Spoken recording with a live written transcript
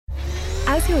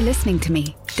As you're listening to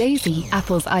me, Daisy,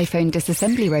 Apple's iPhone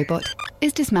disassembly robot,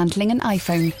 is dismantling an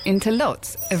iPhone into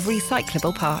lots of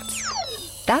recyclable parts.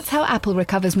 That's how Apple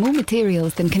recovers more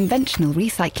materials than conventional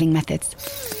recycling methods.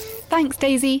 Thanks,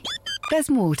 Daisy. There's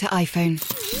more to iPhone.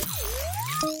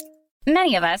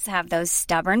 Many of us have those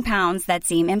stubborn pounds that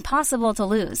seem impossible to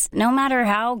lose, no matter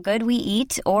how good we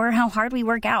eat or how hard we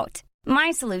work out.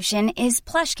 My solution is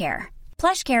PlushCare.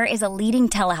 PlushCare is a leading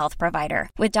telehealth provider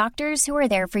with doctors who are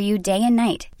there for you day and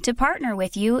night to partner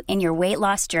with you in your weight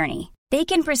loss journey. They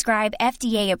can prescribe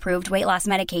FDA-approved weight loss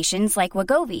medications like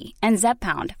Wegovy and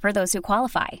Zepbound for those who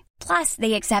qualify. Plus,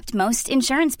 they accept most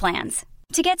insurance plans.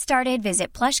 To get started,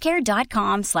 visit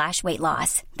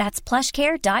plushcare.com/weightloss. That's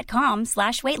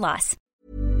plushcare.com/weightloss.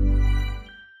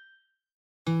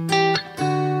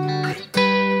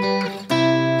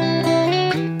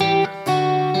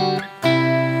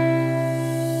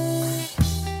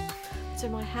 So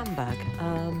my handbag,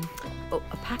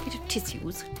 a packet of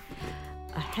tissues,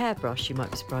 a hairbrush, you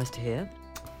might be surprised to hear,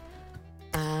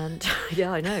 and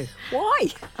yeah, I know. Why?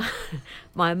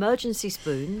 My emergency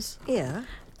spoons. Yeah.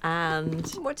 And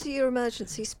what are your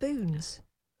emergency spoons?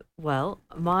 well,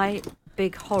 my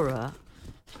big horror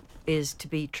is to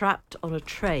be trapped on a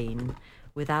train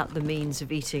without the means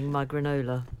of eating my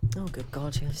granola. Oh, good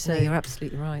God, yeah. So- No, you're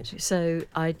absolutely right. So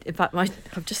I've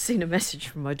just seen a message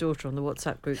from my daughter on the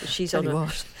WhatsApp group that she's Tell on you a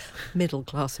what, middle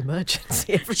class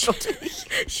emergency, everybody.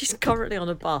 she's currently on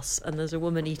a bus, and there's a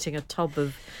woman eating a tub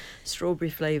of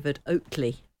strawberry flavoured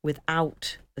Oatly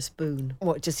without a spoon.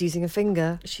 What, just using a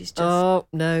finger? She's just. Oh,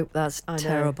 no, that's I know,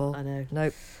 terrible. I know.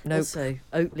 Nope. Also,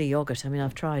 Oatly yogurt. I mean,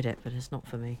 I've tried it, but it's not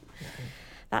for me.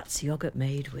 That's yogurt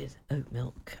made with oat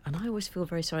milk, and I always feel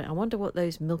very sorry. I wonder what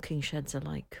those milking sheds are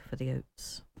like for the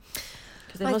oats.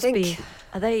 Because they must be.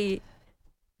 Are they?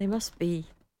 They must be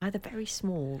either very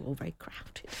small or very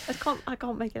crowded. I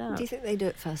can't make it out. Do you think they do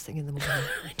it first thing in the morning?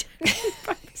 I don't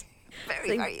know.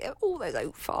 very, all those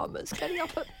oat farmers getting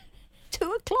up at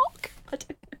 2:00. I don't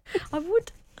know. I'm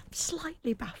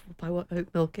slightly baffled by what oat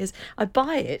milk is. I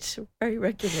buy it very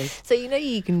regularly. So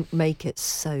you can make it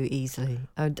so easily.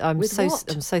 I'm With so what?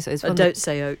 I'm so sorry. It's Don't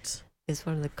say oats. It's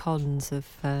one of the cons of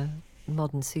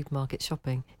modern supermarket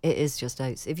shopping. It is just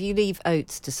oats. If you leave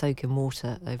oats to soak in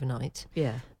water overnight,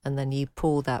 Yeah. and then you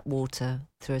pour that water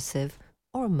through a sieve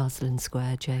or a muslin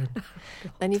square, Jane,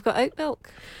 then you've got oat milk.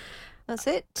 That's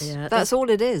it. Yeah, that's all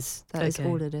it is. That is Okay.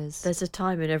 all it is. There's a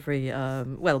time in every,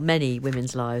 many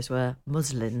women's lives where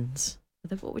muslins.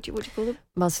 What would you call them?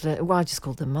 Muslin. Well, I just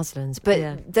call them muslins, but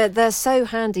Yeah. they're so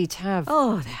handy to have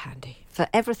Oh, they're handy. for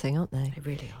everything, aren't they? They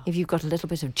really are. If you've got a little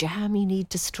bit of jam you need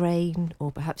to strain,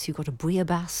 or perhaps you've got a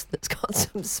bouillabaisse that's got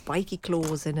some spiky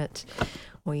claws in it,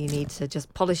 or you need to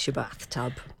just polish your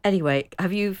bathtub. Anyway,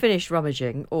 have you finished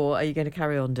rummaging, or are you going to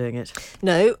carry on doing it?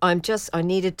 No, I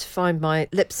needed to find my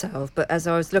lip salve, but as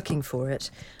I was looking for it,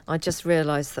 I just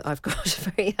realised that I've got a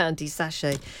very handy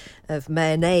sachet of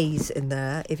mayonnaise in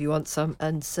there, if you want some,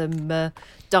 and some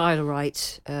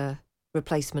Dial-A-Rite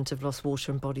replacement of lost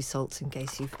water and body salts in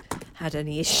case you've had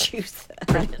any issues there.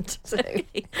 Brilliant. So,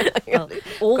 Well, got it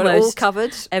almost all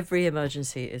covered. every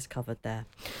emergency is covered there.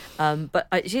 But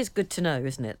it is good to know,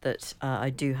 isn't it, that I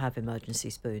do have emergency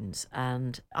spoons,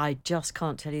 and I just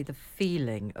can't tell you the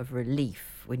feeling of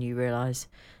relief when you realise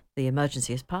the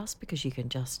emergency has passed, because you can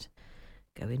just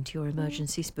go into your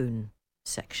emergency spoon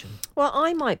section. Well,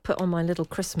 I might put on my little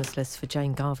Christmas list for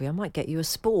Jane Garvey, I might get you a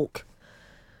spork.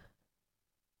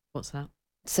 What's that?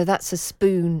 So that's a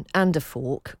spoon and a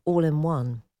fork all in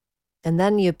one. And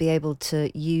then you'd be able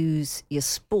to use your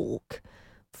spork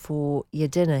for your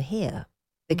dinner here.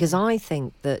 Because I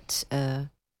think that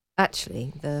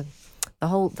actually the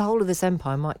whole of this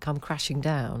empire might come crashing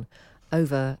down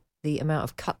over the amount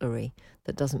of cutlery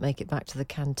that doesn't make it back to the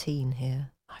canteen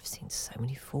here. I've seen so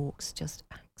many forks just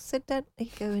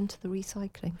accidentally go into the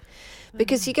recycling.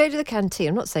 Because you go to the canteen,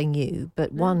 I'm not saying you,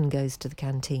 but one goes to the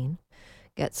canteen,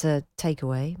 gets a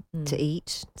takeaway to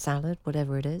eat, salad,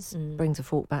 whatever it is, brings a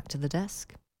fork back to the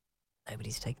desk.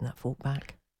 Nobody's taking that fork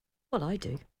back. Well, I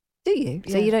do. Do you?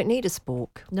 So Yeah. you don't need a spork?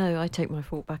 No, I take my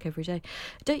fork back every day.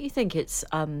 Don't you think it's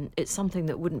something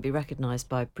that wouldn't be recognised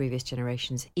by previous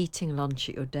generations, eating lunch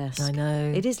at your desk? I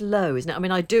know. It is low, isn't it? I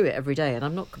mean, I do it every day, and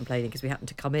I'm not complaining because we happen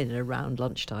to come in around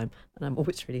lunchtime, and I'm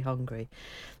always really hungry.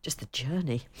 Just the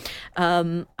journey.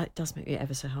 It does make me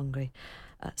ever so hungry.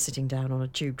 Sitting down on a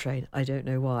tube train, I don't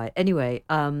know why. Anyway,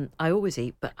 I always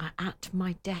eat, but at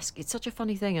my desk. It's such a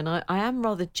funny thing, and I am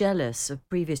rather jealous of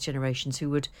previous generations who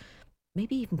would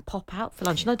maybe even pop out for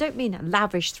lunch. And I don't mean a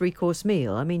lavish 3-course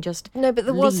meal. I mean just No, but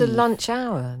there was a leave. lunch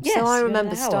hour. Yes, so I you had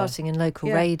remember an hour. starting in local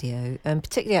Yeah. radio, and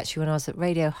particularly actually when I was at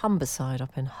Radio Humberside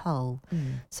up in Hull.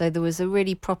 So there was a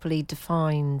really properly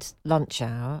defined lunch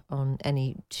hour on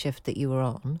any shift that you were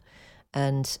on.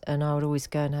 And I would always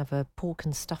go and have a pork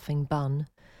and stuffing bun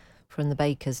from the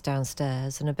baker's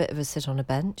downstairs and a bit of a sit on a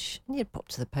bench. And you'd pop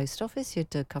to the post office, you'd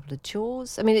do a couple of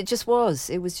chores. I mean, it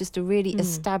was just a really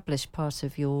established part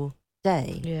of your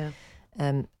day. Yeah.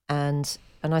 And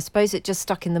I suppose it just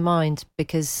stuck in the mind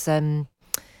because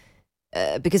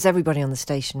everybody on the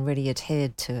station really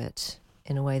adhered to it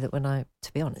in a way that when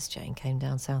to be honest, Jane came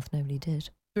down south, nobody did.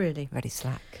 Really. Very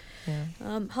slack.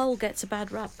 Yeah. Hull gets a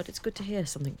bad rap, but it's good to hear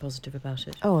something positive about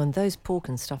it. Oh, and those pork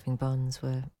and stuffing buns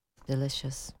were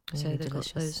delicious. So Really they've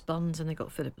delicious. got those buns, and they've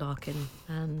got Philip Larkin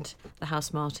and the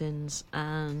House Martins,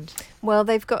 and Well,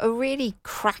 they've got a really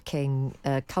cracking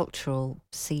cultural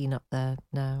scene up there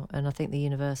now, and I think the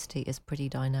university is pretty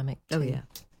dynamic too. yeah.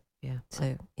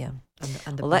 So yeah.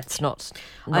 And the Well, let's not.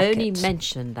 I knock only it.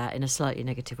 mentioned that in a slightly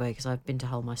negative way because I've been to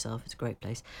Hull myself. It's a great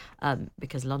place.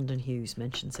 Because London Hughes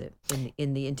mentions it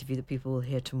in the interview that people will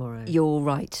hear tomorrow. You're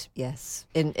right. Yes,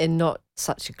 in not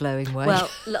such a glowing way. Well,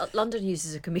 London Hughes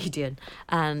is a comedian,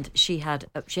 and she had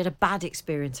a bad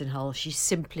experience in Hull. She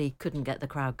simply couldn't get the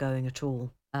crowd going at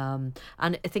all. And I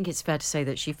think it's fair to say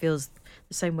that she feels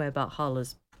the same way about Hull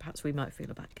as perhaps we might feel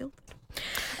about Guildford.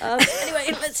 Anyway,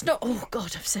 let's not. Oh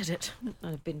God, I've said it.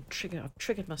 I've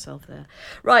triggered myself there.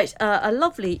 Right, a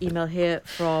lovely email here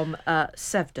from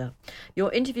Sevda.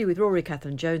 Your interview with Rory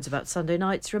Catherine Jones about Sunday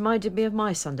nights reminded me of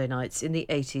my Sunday nights in the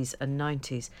 80s and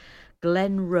 90s.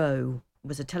 Glen Roe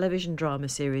was a television drama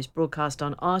series broadcast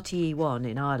on RTE1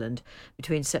 in Ireland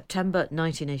between September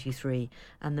 1983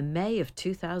 and the May of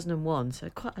 2001, so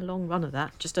quite a long run of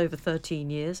that, just over 13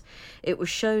 years. It was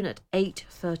shown at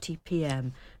 8:30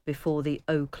 p.m. before the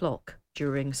o'clock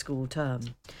during school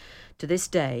term. To this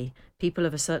day, people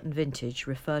of a certain vintage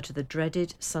refer to the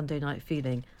dreaded Sunday night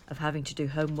feeling of having to do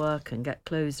homework and get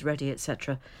clothes ready,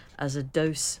 etc., as a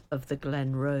dose of the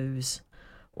Glen Rose,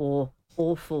 or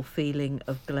awful feeling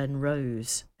of Glen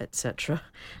Rose, etc.,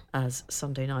 as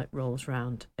Sunday night rolls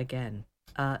round again.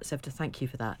 Sevda, thank you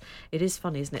for that. It is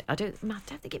funny, isn't it? I don't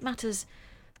think it matters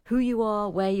who you are,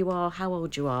 where you are, how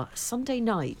old you are. Sunday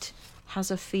night has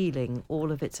a feeling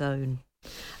all of its own.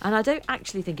 And I don't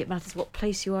actually think it matters what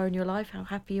place you are in your life, how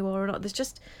happy you are or not. There's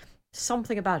just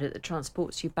something about it that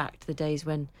transports you back to the days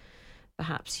when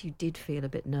perhaps you did feel a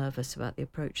bit nervous about the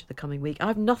approach of the coming week. I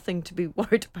have nothing to be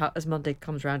worried about as Monday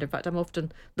comes round. In fact, I'm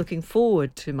often looking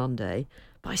forward to Monday,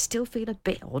 but I still feel a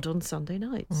bit odd on Sunday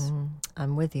nights.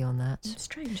 I'm with you on that. It's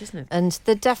strange, isn't it? And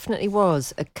there definitely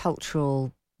was a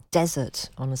cultural desert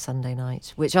on a Sunday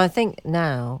night, which I think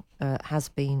now has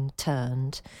been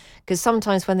turned. Because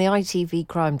sometimes when the ITV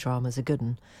crime dramas are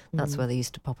good, that's where they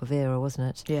used to pop a Vera, wasn't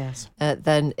it? Yes.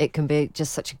 Then it can be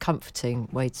just such a comforting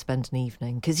way to spend an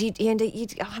evening. Because you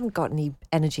haven't got any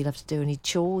energy left to do any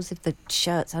chores. If the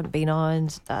shirts haven't been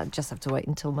ironed, just have to wait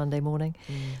until Monday morning.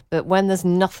 But when there's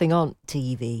nothing on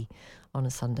TV on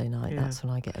a Sunday night, that's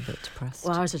when I get a bit depressed.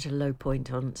 Well, I was at a low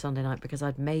point on Sunday night because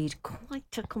I'd made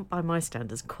by my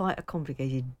standards, quite a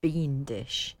complicated bean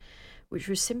dish, which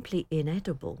was simply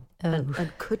inedible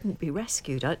and couldn't be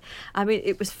rescued. I mean,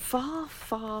 it was far,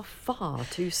 far, far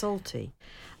too salty.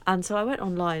 And so I went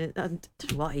online, and I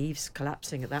don't know what Eve's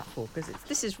collapsing at that for, because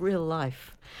this is real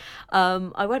life.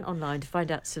 I went online to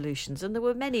find out solutions, and there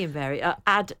were many and varied.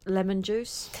 Add lemon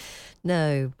juice.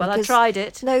 No. Well, I because- tried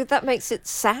it. No, that makes it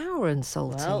sour and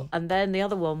salty. Well, and then the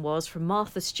other one was from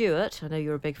Martha Stewart. I know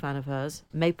you're a big fan of hers.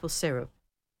 Maple syrup.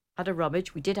 Had a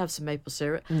rummage. We did have some maple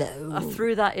syrup. No. I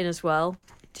threw that in as well.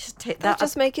 That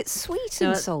just make it sweet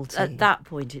and salty. At that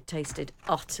point, it tasted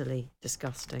utterly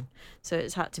disgusting. So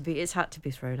it's had to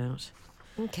be thrown out.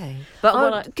 Okay.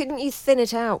 But couldn't you thin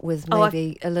it out with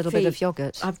maybe a little bit of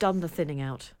yoghurt? I've done the thinning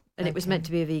out. And it was meant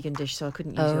to be a vegan dish, so I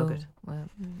couldn't use yoghurt. Well,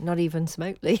 not even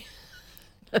Smokely.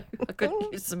 I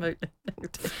couldn't use some oat. We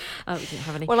didn't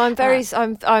have any. Well, I'm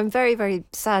very, very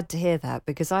sad to hear that,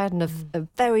 because I had a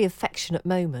very affectionate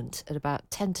moment at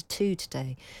about 10 to 2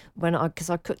 today because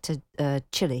I cooked a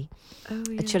chili,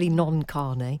 a chili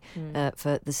non-carne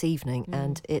for this evening,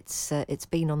 and it's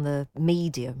been on the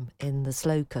medium in the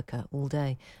slow cooker all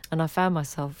day, and I found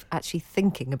myself actually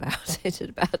thinking about it at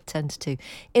about 10 to 2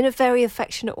 in a very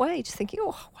affectionate way, just thinking,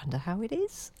 I wonder how it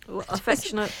is.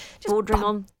 Affectionate, bordering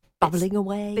on bubbling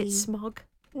away. Bit smug.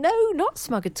 No, not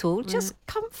smug at all. Just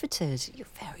comforted. You're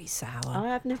very sour. I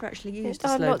have never actually used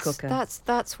a slow cooker.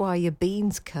 That's why your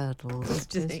beans curdle.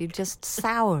 You're just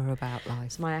sour about life.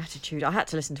 It's my attitude. I had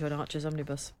to listen to an Archer's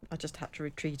Omnibus. I just had to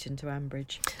retreat into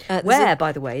Ambridge.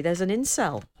 By the way, there's an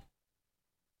incel.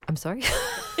 I'm sorry?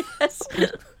 Yes.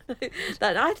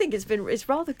 That I think it's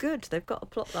rather good. They've got a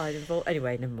plot line involved.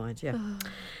 Anyway, never mind. Yeah.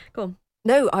 Go on.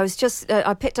 No, I was just,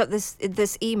 I picked up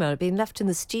this email. It had been left in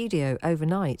the studio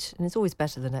overnight, and it's always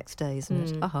better the next day,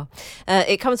 isn't it?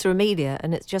 It comes from Amelia,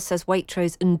 and it just says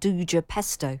Waitrose Nduja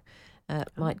Pesto.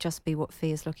 Might just be what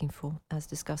Fee is looking for, as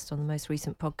discussed on the most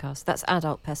recent podcast. That's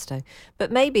adult pesto.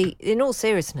 But maybe, in all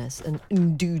seriousness, an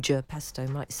Nduja pesto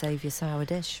might save your sour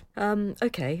dish.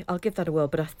 Okay, I'll give that a whirl,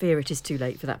 but I fear it is too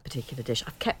late for that particular dish.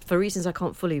 I've kept, for reasons I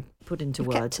can't fully put into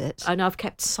words. Kept it? I know I've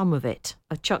kept some of it.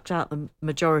 I've chucked out the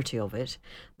majority of it,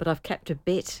 but I've kept a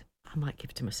bit. I might give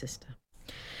it to my sister.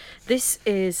 This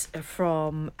is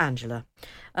from Angela.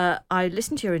 I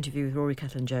listened to your interview with Rory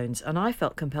Cellan-Jones and I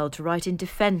felt compelled to write in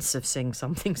defence of Sing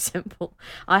Something Simple.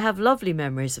 I have lovely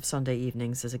memories of Sunday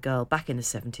evenings as a girl back in the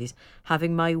 70s,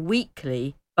 having my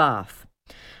weekly bath.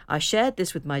 I shared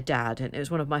this with my dad and it was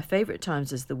one of my favourite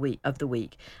times of the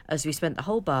week as we spent the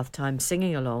whole bath time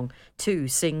singing along to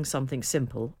Sing Something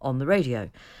Simple on the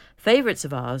radio. Favourites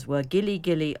of ours were Gilly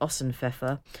Gilly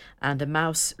Ossenpfeffer and A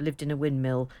Mouse Lived in a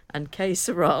Windmill and K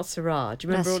Sarah Sarah. Do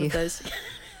you remember all of those?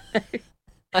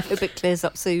 I hope it clears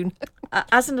up soon.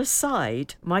 As an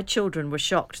aside, my children were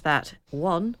shocked that,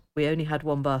 1, we only had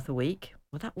one bath a week.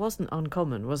 Well, that wasn't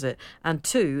uncommon, was it? And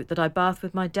 2, that I bathed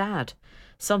with my dad.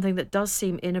 Something that does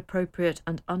seem inappropriate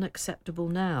and unacceptable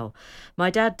now.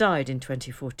 My dad died in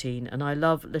 2014 and I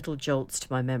love little jolts to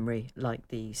my memory like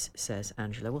these, says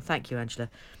Angela. Well, thank you, Angela,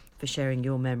 for sharing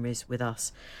your memories with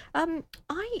us.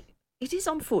 It is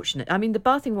unfortunate. I mean, the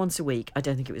bathing once a week, I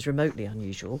don't think it was remotely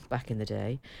unusual back in the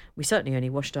day. We certainly only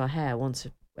washed our hair once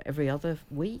every other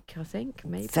week, I think,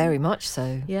 maybe. Very much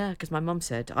so. Yeah, because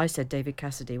I said David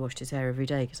Cassidy washed his hair every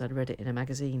day because I'd read it in a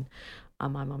magazine.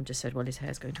 And my mum just said, well, his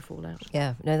hair's going to fall out.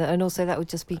 Yeah, no, and also that would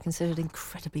just be considered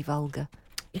incredibly vulgar.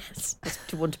 Yes,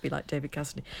 to want to be like David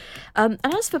Cassidy. And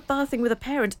as for bathing with a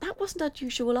parent, that wasn't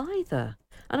unusual either.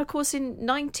 And of course, in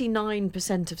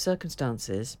 99% of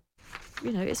circumstances,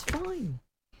 it's fine,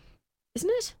 isn't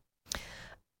it?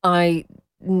 I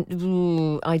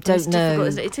don't know.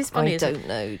 It is funny. I don't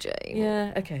know, Jane.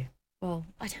 Yeah. Okay. Well,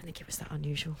 I don't think it was that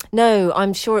unusual. No,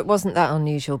 I'm sure it wasn't that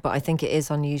unusual, but I think it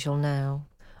is unusual now.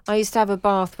 I used to have a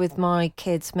bath with my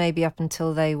kids maybe up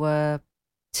until they were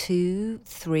 2,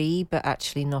 3, but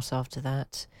actually not after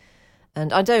that.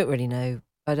 And I don't really know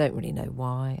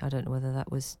why. I don't know whether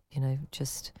that was,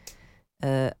 just.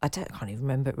 I can't even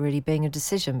remember it really being a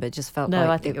decision, but it just felt like...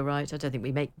 No, I think you're right. I don't think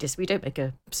we don't make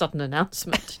a sudden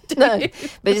announcement. No,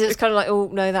 but it's kind of like, oh,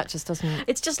 no, that just doesn't...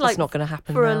 It's just like, not going to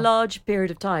happen for now. a large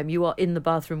period of time, you are in the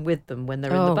bathroom with them when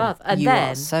they're in the bath. And you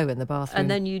then, are so in the bathroom.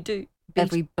 And then you do...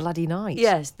 every bloody night.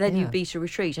 Yes, then you beat a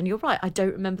retreat. And you're right, I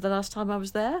don't remember the last time I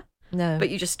was there. No. But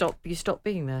you just stop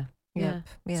being there. Yeah.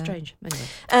 Strange.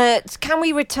 Anyway. Can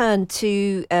we return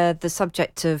to the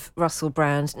subject of Russell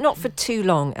Brand? Not for too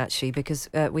long, actually, because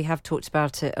we have talked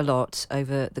about it a lot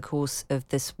over the course of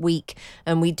this week,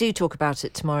 and we do talk about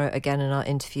it tomorrow again in our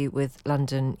interview with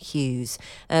London Hughes.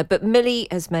 But Millie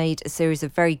has made a series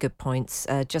of very good points,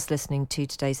 just listening to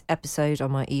today's episode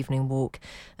on my evening walk,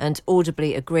 and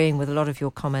audibly agreeing with a lot of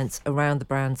your comments around the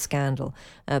Brand scandal,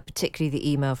 particularly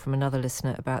the email from another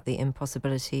listener about the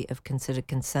impossibility of considered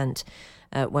consent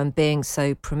when being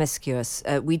so promiscuous.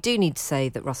 We do need to say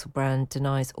that Russell Brand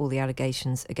denies all the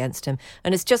allegations against him,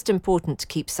 and it's just important to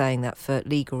keep saying that for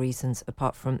legal reasons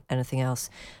apart from anything else,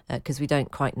 because we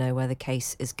don't quite know where the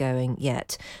case is going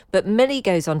yet. But Millie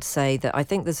goes on to say that I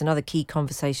think there's another key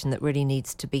conversation that really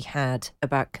needs to be had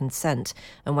about consent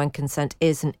and when consent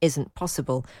is and isn't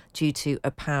possible due to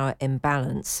a power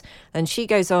imbalance. And she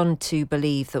goes on to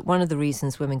believe that one of the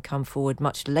reasons women come forward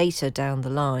much later down the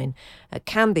line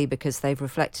can be because they've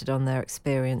reflected on their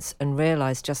experience and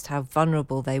realised just how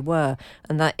vulnerable they were,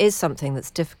 and that is something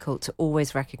that's difficult to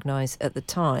always recognise at the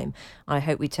time. I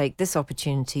hope we take this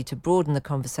opportunity to broaden the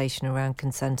conversation around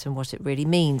consent and what it really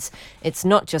means. It's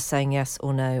not just saying yes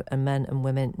or no, and men and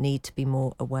women need to be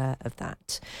more aware of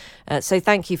that. So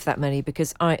thank you for that, Millie,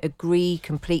 because I agree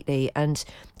completely. And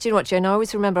do you know what, Jane? I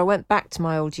always remember I went back to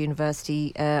my old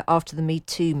university after the Me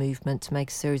Too movement to make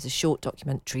a series of short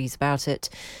documentaries about it.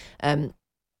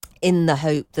 in the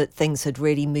hope that things had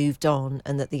really moved on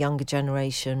and that the younger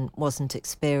generation wasn't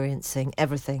experiencing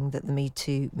everything that the Me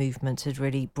Too movement had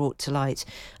really brought to light.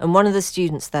 And one of the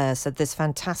students there said this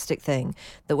fantastic thing,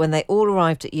 that when they all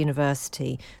arrived at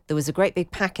university, there was a great big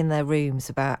pack in their rooms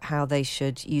about how they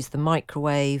should use the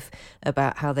microwave,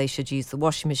 about how they should use the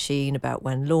washing machine, about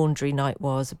when laundry night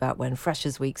was, about when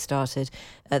Freshers' Week started.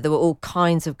 There were all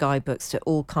kinds of guidebooks to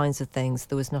all kinds of things.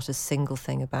 There was not a single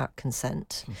thing about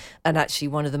consent. And actually,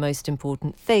 one of the most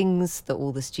important things that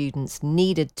all the students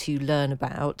needed to learn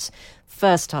about,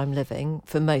 first time living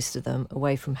for most of them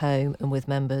away from home and with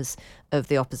members of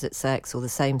the opposite sex or the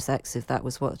same sex, if that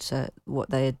was what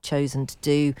they had chosen to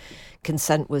do.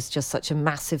 Consent was just such a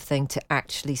massive thing to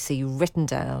actually see written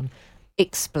down,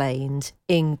 explained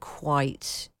in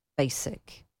quite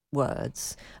basic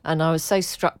words. And I was so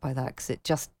struck by that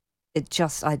because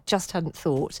I just hadn't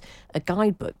thought a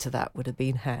guidebook to that would have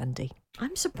been handy.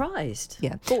 I'm surprised.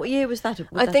 Yeah. What year was that?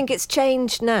 I think it's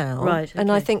changed now. Right. Okay. And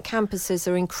I think campuses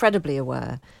are incredibly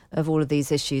aware of all of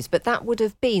these issues. But that would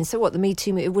have been, so what, the Me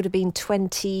Too, it would have been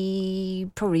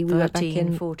 20, probably we were back 13,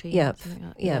 in 14. Yep. Like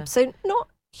that, Yeah. So not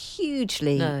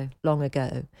hugely No. long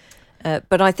ago.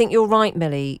 But I think you're right,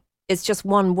 Millie. It's just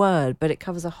one word, but it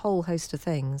covers a whole host of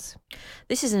things.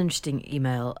 This is an interesting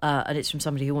email, and it's from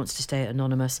somebody who wants to stay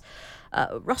anonymous.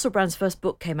 Russell Brand's first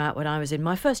book came out when I was in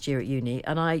my first year at uni,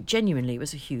 and I genuinely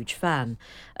was a huge fan.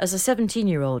 As a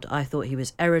 17-year-old, I thought he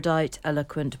was erudite,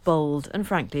 eloquent, bold, and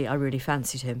frankly, I really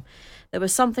fancied him. There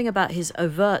was something about his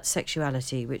overt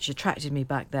sexuality which attracted me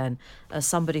back then, as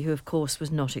somebody who, of course,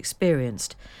 was not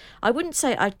experienced. I wouldn't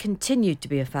say I'd continued to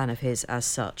be a fan of his as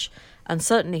such, and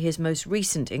certainly his most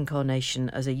recent incarnation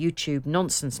as a YouTube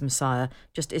nonsense messiah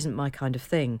just isn't my kind of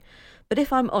thing. But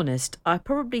if I'm honest, I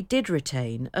probably did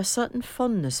retain a certain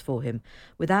fondness for him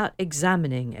without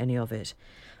examining any of it.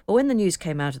 But when the news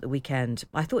came out at the weekend,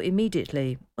 I thought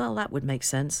immediately, well, that would make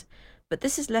sense. But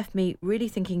this has left me really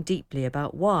thinking deeply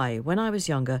about why, when I was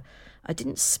younger, I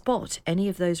didn't spot any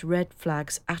of those red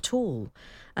flags at all.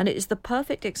 And it is the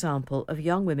perfect example of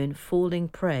young women falling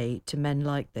prey to men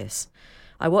like this.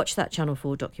 I watched that Channel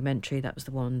 4 documentary, that was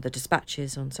the one, The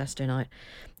Dispatches, on Saturday night,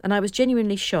 and I was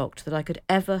genuinely shocked that I could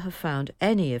ever have found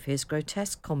any of his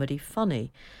grotesque comedy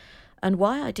funny, and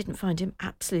why I didn't find him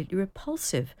absolutely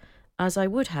repulsive, as I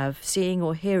would have seeing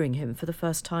or hearing him for the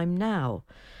first time now.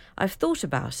 I've thought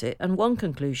about it, and one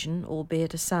conclusion,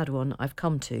 albeit a sad one, I've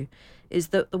come to, is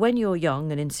that when you're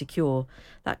young and insecure,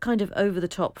 that kind of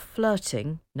over-the-top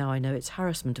flirting, now I know it's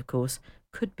harassment of course,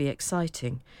 could be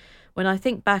exciting. When I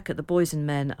think back at the boys and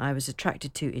men I was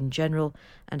attracted to in general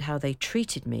and how they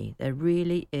treated me, there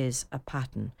really is a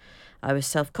pattern. I was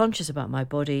self-conscious about my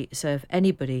body, so if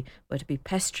anybody were to be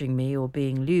pestering me or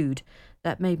being lewd,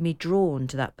 that made me drawn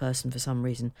to that person for some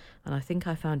reason, and I think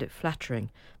I found it flattering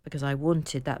because I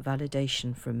wanted that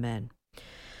validation from men.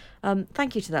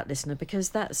 Thank you to that listener,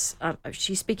 because that's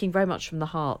she's speaking very much from the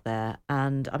heart there,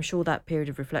 and I'm sure that period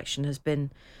of reflection has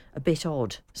been a bit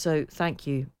odd. So thank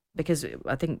you. Because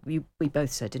I think we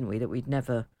both said, didn't we, that we'd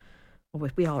never...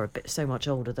 Well, we are a bit so much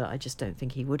older that I just don't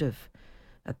think he would have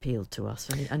appealed to us,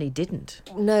 and he didn't.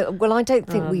 No, well, I don't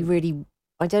think we really...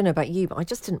 I don't know about you, but I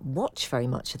just didn't watch very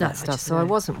much of that stuff. So I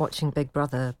wasn't watching Big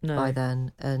Brother by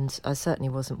then, and I certainly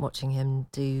wasn't watching him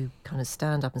do kind of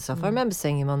stand-up and stuff. I remember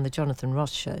seeing him on the Jonathan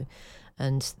Ross show,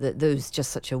 and there was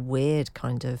just such a weird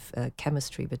kind of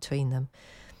chemistry between them.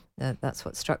 That's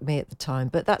what struck me at the time.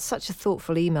 But that's such a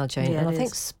thoughtful email, Jane, and I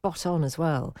think spot on as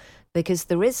well, because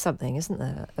there is something, isn't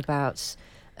there, about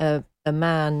a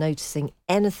man noticing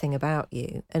anything about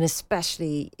you, and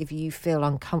especially if you feel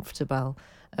uncomfortable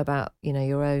about,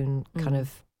 your own kind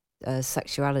of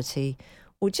sexuality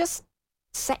or just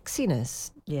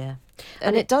sexiness. Yeah.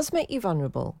 And it does make you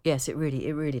vulnerable. Yes, it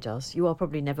really does. You are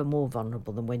probably never more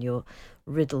vulnerable than when you're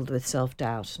riddled with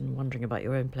self-doubt and wondering about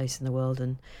your own place in the world,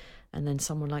 and then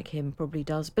someone like him probably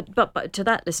does. But to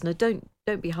that listener, don't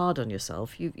be hard on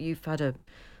yourself. You've had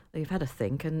a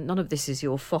think, and none of this is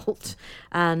your fault.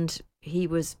 And he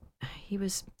was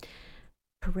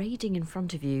parading in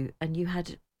front of you, and you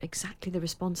had exactly the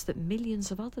response that millions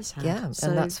of others had. Yeah,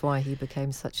 and that's why he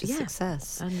became such a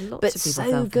success. And lots but of people so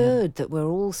fell for good him. that we're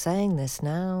all saying this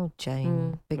now,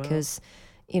 Jane, because.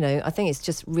 I think it's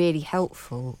just really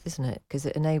helpful, isn't it? Because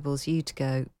it enables you to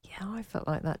go, yeah, I felt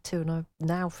like that too, and I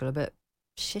now feel a bit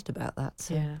shit about that.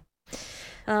 So. Yeah.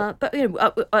 But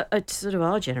at sort of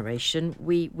our generation,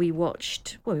 we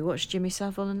watched Jimmy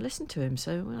Savile and listened to him.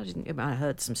 So I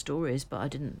heard some stories, but I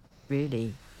didn't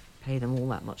really pay them all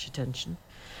that much attention.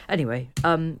 Anyway,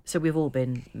 so we've all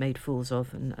been made fools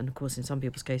of, and of course in some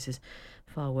people's cases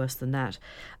far worse than that.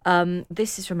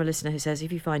 This is from a listener who says,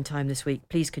 if you find time this week,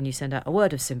 please can you send out a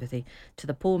word of sympathy to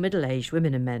the poor middle-aged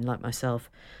women and men like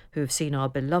myself who have seen our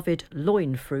beloved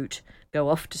loin fruit go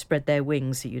off to spread their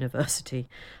wings at university.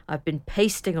 I've been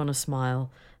pasting on a smile,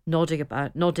 nodding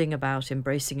about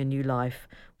embracing a new life,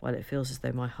 while it feels as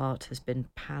though my heart has been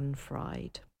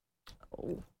pan-fried.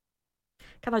 Oh.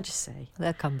 Can I just say?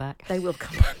 They'll come back. They will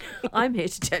come back. I'm here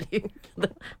to tell you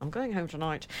that I'm going home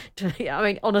tonight. I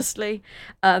mean, honestly,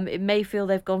 it may feel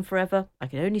they've gone forever. I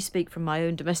can only speak from my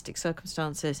own domestic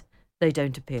circumstances. They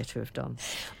don't appear to have done.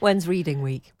 When's reading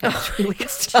week? 3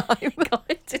 weeks' time.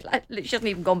 She hasn't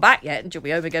even gone back yet and she'll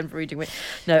be home again for reading week.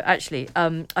 No, actually,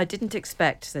 I didn't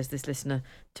expect, says this listener,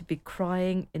 to be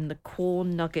crying in the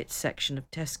corn nuggets section of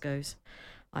Tesco's.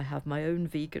 I have my own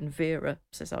vegan Vera,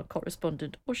 says our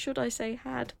correspondent, or should I say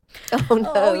had. Oh,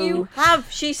 no. Oh, you have.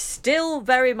 She's still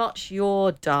very much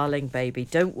your darling baby.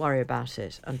 Don't worry about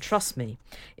it. And trust me,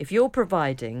 if you're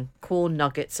providing corn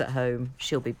nuggets at home,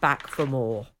 she'll be back for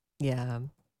more. Yeah.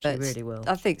 She really will.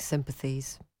 I think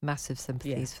massive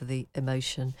sympathies for the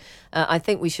emotion. I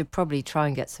think we should probably try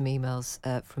and get some emails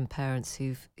from parents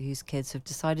whose kids have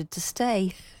decided to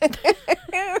stay.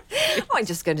 I'm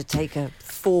just going to take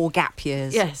 4 gap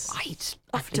years. Yes. Right.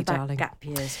 Off to back gap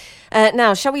years.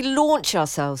 Now, shall we launch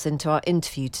ourselves into our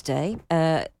interview today?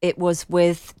 It was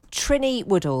with Trinny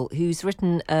Woodall, who's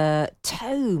written a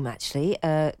tome, actually,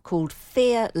 called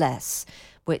Fearless,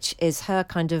 which is her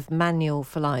kind of manual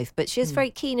for life. But she is very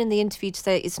keen in the interview to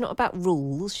say it's not about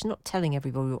rules. She's not telling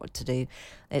everybody what to do.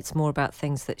 It's more about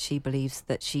things that she believes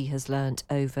that she has learnt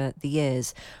over the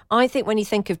years. I think when you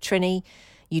think of Trinny,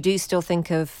 you do still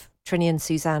think of Trinny and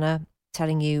Susanna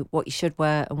telling you what you should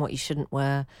wear and what you shouldn't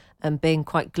wear and being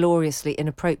quite gloriously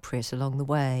inappropriate along the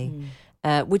way.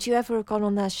 Would you ever have gone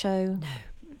on their show? No.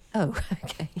 Oh,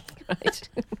 okay. Right.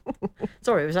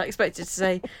 Sorry, was I expected to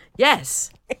say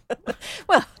yes?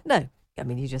 Well, no. I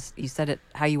mean, you said it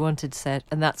how you wanted to say it,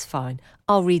 and that's fine.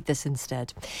 I'll read this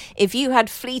instead. If you had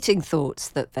fleeting thoughts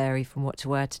that vary from what to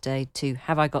wear today to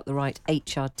have I got the right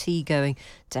HRT going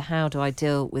to how do I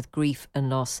deal with grief and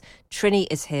loss, Trinny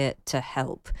is here to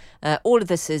help. All of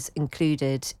this is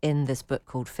included in this book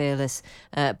called Fearless,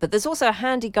 but there's also a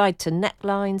handy guide to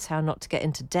necklines, how not to get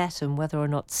into debt and whether or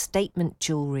not statement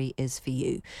jewellery is for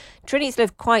you. Trinny's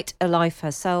lived quite a life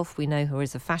herself. We know her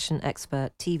as a fashion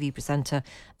expert, TV presenter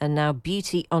and now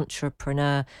beauty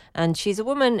entrepreneur, and she's a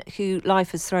woman who life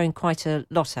has thrown quite a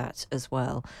lot at as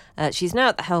well. She's now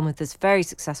at the helm of this very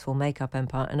successful makeup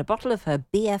empire, and a bottle of her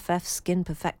BFF Skin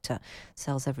Perfector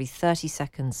sells every 30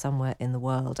 seconds somewhere in the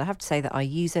world. I have to say that I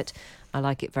use it. I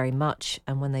like it very much.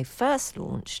 And when they first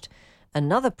launched,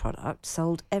 another product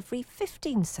sold every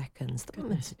 15 seconds. The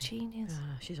woman's a genius.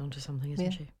 She's onto something,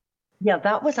 isn't she? Yeah,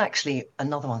 that was actually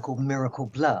another one called Miracle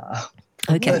Blur.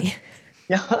 Okay.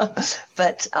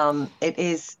 But it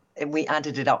is, we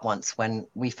added it up once when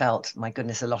we felt, my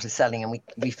goodness, a lot is selling, and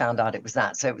we found out it was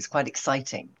that. So it was quite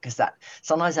exciting because that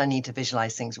sometimes I need to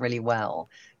visualize things really well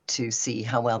to see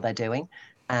how well they're doing.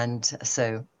 And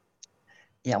so,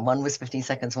 yeah, one was 15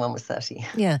 seconds, one was 30.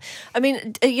 Yeah. I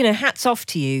mean, hats off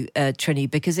to you, Trinny,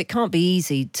 because it can't be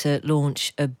easy to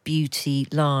launch a beauty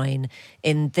line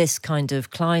in this kind of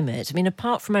climate. I mean,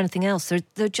 apart from anything else, there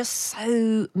are just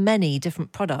so many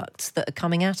different products that are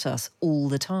coming at us all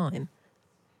the time.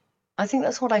 I think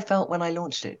that's what I felt when I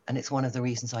launched it. And it's one of the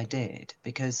reasons I did,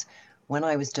 because when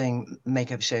I was doing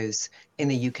makeup shows in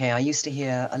the UK, I used to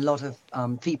hear a lot of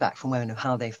feedback from women of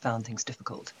how they found things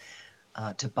difficult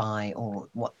to buy or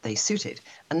what they suited.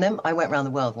 And then I went around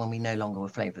the world when we no longer were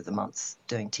Flavour of the Month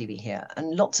doing TV here,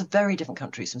 and lots of very different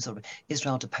countries, from sort of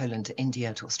Israel to Poland to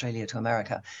India to Australia to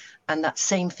America. And that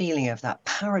same feeling of that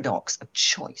paradox of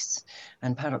choice.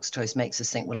 And paradox of choice makes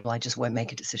us think, well, I just won't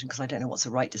make a decision because I don't know what's the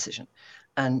right decision.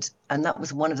 And that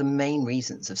was one of the main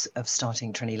reasons of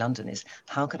starting Trinny London, is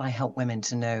how could I help women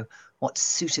to know what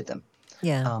suited them?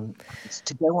 Yeah.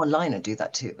 To go online and do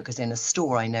that too, because in a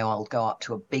store I know I'll go up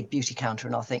to a big beauty counter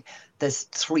and I'll think there's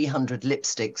 300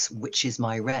 lipsticks, which is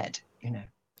my red,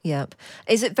 Yep.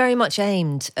 Is it very much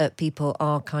aimed at people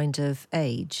our kind of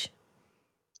age?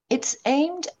 It's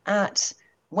aimed at,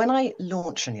 when I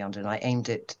launched Trinny London, I aimed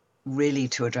it really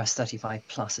to address 35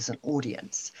 plus as an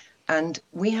audience. And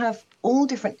we have all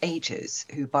different ages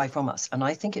who buy from us. And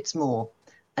I think it's more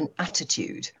an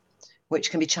attitude, which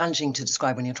can be challenging to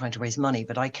describe when you're trying to raise money.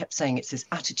 But I kept saying it's this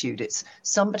attitude. It's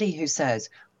somebody who says,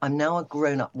 I'm now a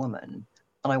grown-up woman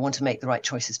and I want to make the right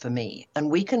choices for me. And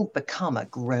we can become a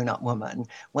grown-up woman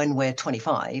when we're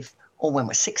 25 or when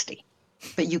we're 60.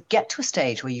 But you get to a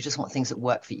stage where you just want things that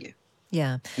work for you.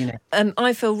 Yeah. You know.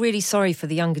 I feel really sorry for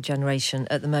the younger generation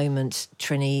at the moment,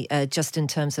 Trinny, just in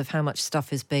terms of how much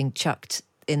stuff is being chucked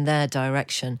in their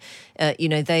direction. You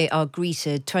know, they are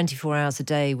greeted 24 hours a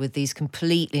day with these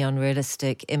completely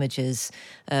unrealistic images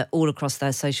all across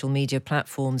their social media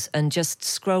platforms, and just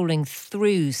scrolling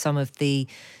through some of the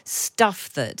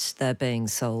stuff that they're being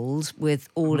sold with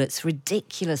all its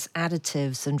ridiculous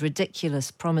additives and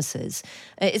ridiculous promises.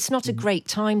 It's not a great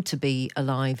time to be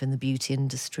alive in the beauty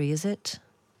industry, is it?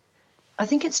 I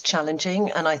think it's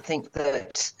challenging, and I think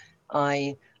that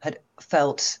I had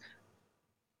felt,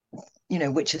 you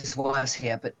know, which is why I was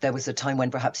here, but there was a time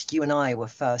when perhaps you and I were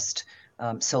first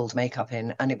sold makeup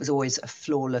in, and it was always a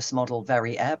flawless model,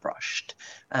 very airbrushed.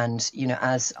 And, you know,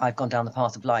 as I've gone down the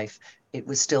path of life, it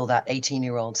was still that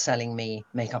 18-year-old selling me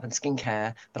makeup and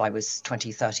skincare, but I was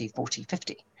 20, 30, 40,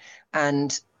 50.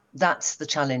 And that's the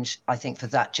challenge, I think, for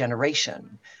that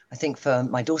generation. I think for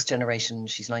my daughter's generation,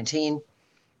 she's 19,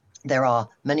 there are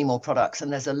many more products,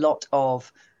 and there's a lot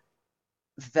of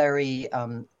very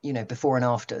you know, before and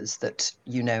afters that,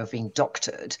 you know, have been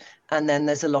doctored, and then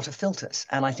there's a lot of filters,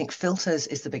 and I think filters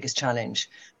is the biggest challenge,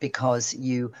 because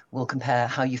you will compare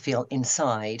how you feel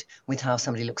inside with how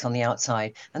somebody looks on the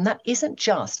outside. And that isn't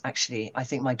just, actually, I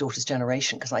think, my daughter's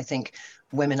generation, because I think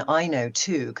women I know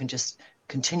too can just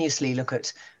continuously look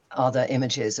at other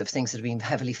images of things that have been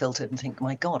heavily filtered and think,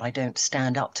 my God, I don't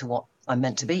stand up to what I'm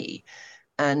meant to be.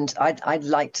 And I'd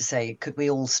like to say, could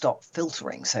we all stop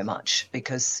filtering so much?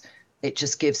 Because it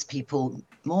just gives people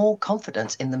more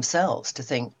confidence in themselves to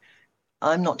think,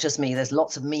 I'm not just me, there's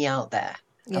lots of me out there,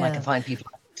 and I can find people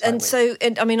I can And with. so,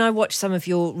 I mean, I watch some of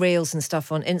your reels and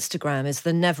stuff on Instagram. Is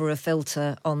there never a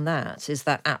filter on that? Is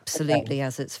that absolutely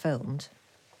as it's filmed?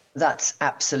 That's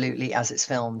absolutely as it's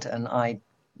filmed, and I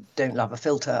don't love a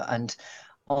filter. And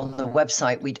on the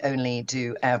website, we'd only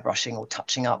do airbrushing or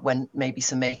touching up when maybe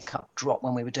some makeup drop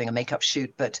when we were doing a makeup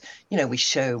shoot. But, you know, we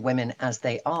show women as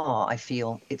they are. I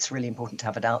feel it's really important to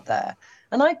have it out there.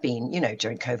 And I've been, you know,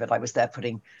 during COVID, I was there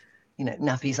putting, you know,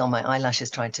 nappies on my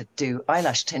eyelashes, trying to do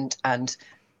eyelash tint. And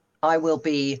I will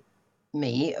be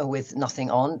me with nothing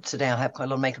on. Today I have quite a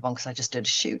lot of makeup on because I just did a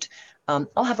shoot.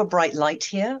 I'll have a bright light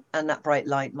here, and that bright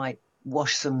light might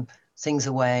wash some things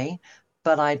away.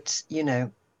 But I'd, you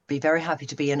know, be very happy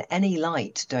to be in any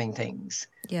light doing things.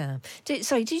 Yeah.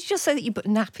 Sorry, did you just say that you put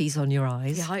nappies on your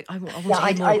eyes? Yeah, I want to Yeah,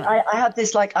 hear more about I had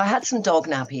this, like, I had some dog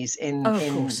nappies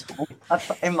of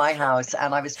course. in my house,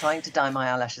 and I was trying to dye my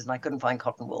eyelashes and I couldn't find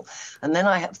cotton wool. And then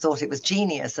I thought it was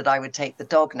genius that I would take the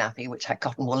dog nappy, which had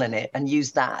cotton wool in it, and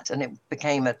use that, and it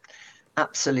became an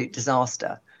absolute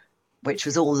disaster, which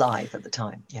was all live at the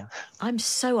time. Yeah. I'm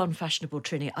so unfashionable,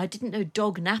 Trinny. I didn't know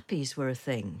dog nappies were a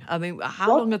thing. I mean,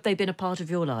 how long have they been a part of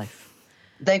your life?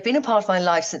 They've been a part of my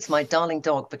life since my darling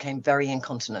dog became very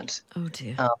incontinent. Oh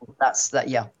dear. That's that.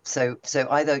 Yeah. So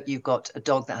either you've got a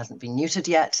dog that hasn't been neutered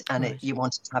yet, and Right. you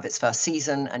want it to have its first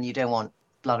season, and you don't want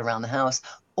blood around the house,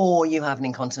 or you have an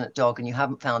incontinent dog and you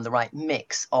haven't found the right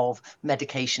mix of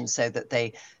medication so that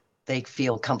they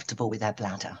feel comfortable with their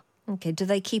bladder. Okay. Do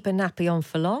they keep a nappy on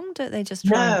for long? Don't they just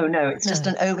try? No, it's just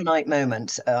an overnight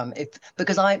moment.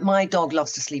 Because my dog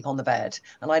loves to sleep on the bed,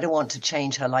 and I don't want to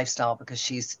change her lifestyle because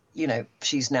she's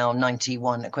now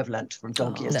 91 equivalent from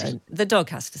dog years. No, the dog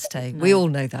has to stay. We all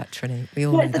know that, Trinny. We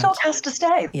all know The that. dog has to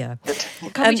stay. Yeah.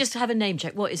 Can we just have a name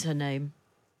check? What is her name?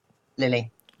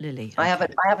 Lily. Lily. I have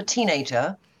a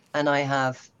teenager, and I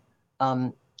have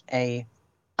a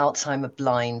Alzheimer,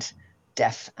 blind,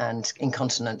 deaf, and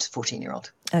incontinent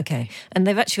 14-year-old. Okay. And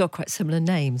they've actually got quite similar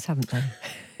names, haven't they?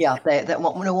 Yeah,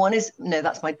 one is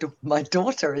that's my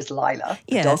daughter is Lila.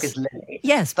 The Yes. dog is Lily.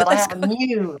 Yes, but I that's have a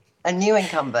new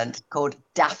incumbent called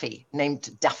Daffy,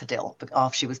 named Daffodil,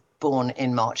 after she was born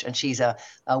in March, and she's a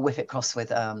Whippet cross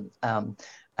with a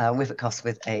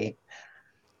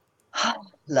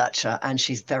lurcher, and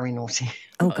she's very naughty.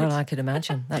 Oh, God, I could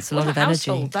imagine. That's a What lot a of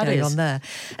energy household that going is. on there.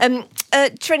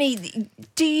 Trinny,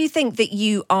 do you think that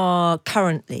you are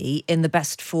currently in the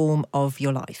best form of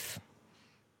your life?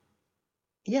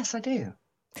 Yes, I do.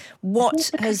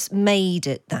 What has made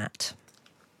it that?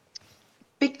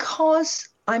 Because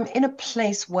I'm in a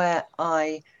place where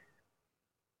I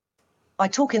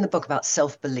talk in the book about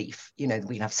self-belief. You know,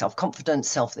 we have self-confidence,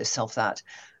 self this, self that.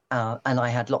 And I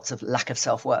had lots of lack of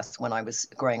self-worth when I was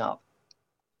growing up.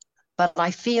 But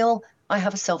I feel I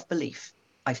have a self-belief.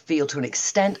 I feel, to an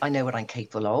extent, I know what I'm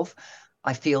capable of.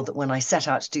 I feel that when I set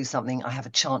out to do something, I have a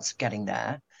chance of getting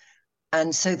there.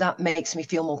 And so that makes me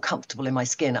feel more comfortable in my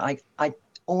skin. I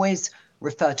always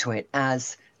refer to it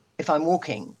as, if I'm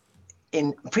walking,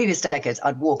 in previous decades,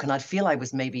 I'd walk and I'd feel I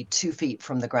was maybe 2 feet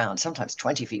from the ground, sometimes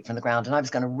 20 feet from the ground, and I was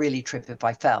going to really trip if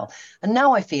I fell. And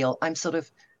now I feel I'm sort of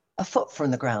a foot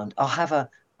from the ground. I'll have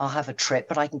a trip,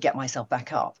 but I can get myself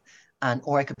back up.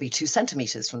 Or I could be 2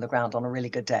 centimeters from the ground on a really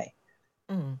good day.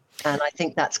 Mm. And I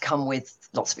think that's come with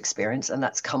lots of experience, and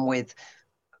that's come with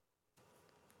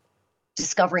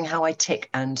discovering how I tick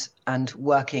and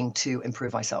working to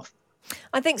improve myself.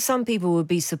 I think some people would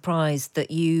be surprised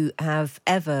that you have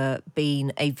ever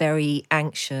been a very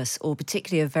anxious or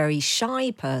particularly a very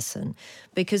shy person,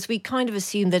 because we kind of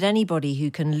assume that anybody who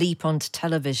can leap onto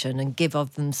television and give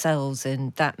of themselves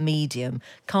in that medium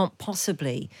can't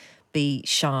possibly be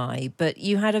shy. But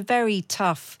you had a very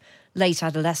tough late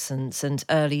adolescence and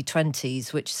early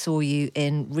 20s, which saw you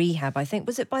in rehab. I think,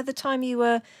 was it by the time you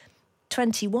were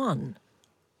 21?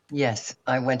 Yes,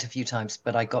 I went a few times,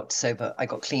 but I got sober. I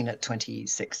got clean at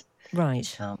 26.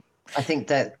 Right. I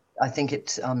think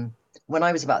it, when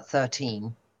I was about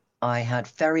 13, I had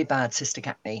very bad cystic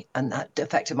acne, and that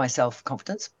affected my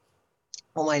self-confidence.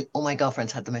 All my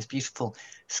girlfriends had the most beautiful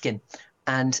skin.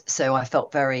 And so I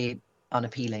felt very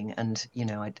unappealing. And,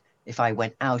 if I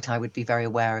went out, I would be very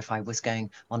aware if I was going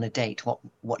on a date,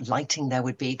 what lighting there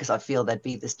would be, because I'd feel there'd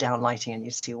be this down lighting and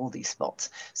you'd see all these spots.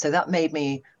 So that made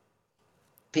me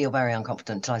feel very unconfident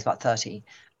until I was about 30.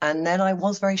 And then I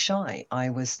was very shy.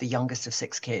 I was the youngest of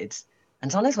 6 kids.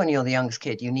 And sometimes when you're the youngest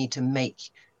kid, you need to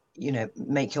make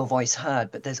your voice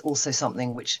heard, but there's also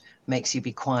something which makes you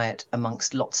be quiet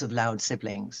amongst lots of loud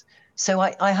siblings. So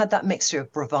I had that mixture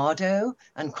of bravado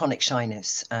and chronic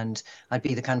shyness. And I'd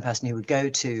be the kind of person who would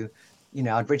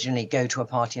I'd originally go to a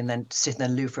party and then sit in the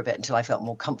loo for a bit until I felt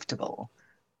more comfortable.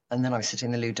 And then I was sitting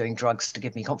in the loo doing drugs to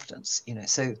give me confidence,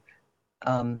 So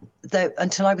though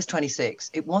until I was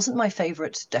 26, it wasn't my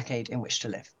favorite decade in which to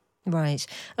live. Right.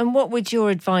 And what would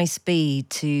your advice be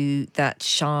to that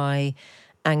shy,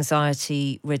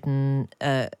 anxiety-ridden,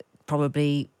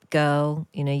 probably girl?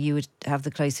 You would have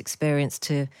the close experience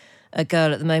to a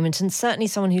girl at the moment, and certainly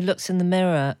someone who looks in the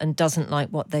mirror and doesn't like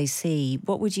what they see.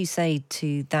 What would you say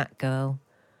to that girl?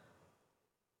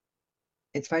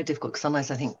 It's very difficult because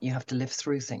sometimes I think you have to live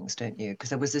through things, don't you? Because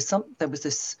there was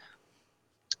this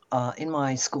in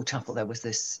my school chapel, there was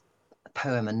this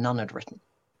poem a nun had written,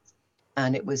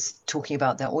 and it was talking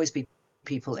about there'll always be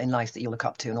people in life that you look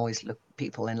up to, and always look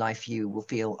people in life you will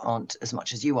feel aren't as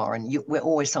much as you are, and we're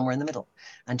always somewhere in the middle.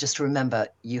 And just to remember,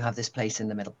 you have this place in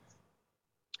the middle.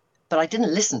 But I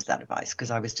didn't listen to that advice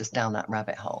because I was just down that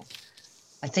rabbit hole.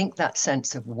 I think that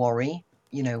sense of worry,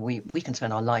 we can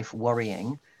spend our life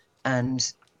worrying,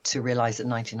 and to realize that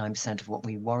 99% of what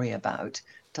we worry about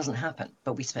doesn't happen,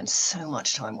 but we spend so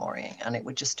much time worrying, and it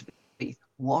would just be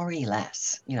worry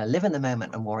less, live in the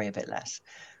moment and worry a bit less.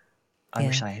 I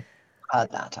wish I had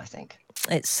heard that, I think.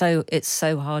 It's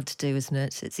so hard to do, isn't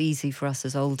it? It's easy for us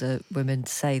as older women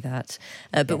to say that,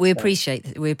 but we appreciate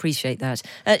that.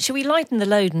 Shall we lighten the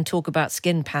load and talk about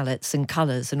skin palettes and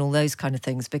colours and all those kind of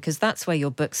things? Because that's where your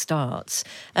book starts.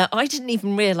 I didn't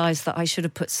even realise that I should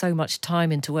have put so much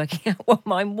time into working out what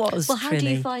mine was. Well, how do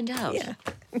you find out? Yeah.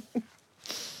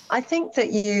 I think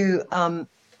that you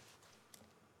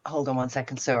hold on one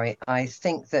second. Sorry. I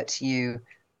think that you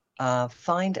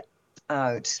find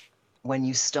out when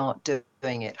you start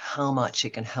doing it how much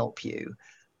it can help you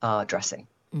dressing.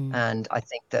 And I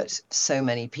think that so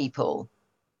many people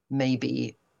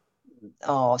maybe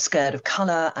are scared of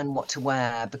color and what to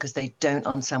wear because they don't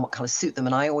understand what colors suit them.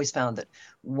 And I always found that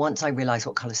once I realized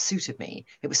what colors suited me,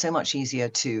 it was so much easier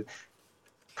to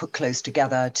put clothes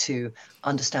together, to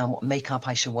understand what makeup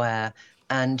I should wear,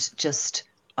 and just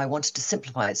I wanted to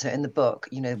simplify it. So in the book,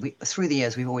 through the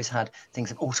years, we've always had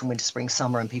things of autumn, winter, spring,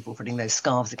 summer, and people putting those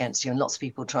scarves against you, and lots of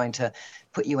people trying to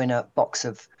put you in a box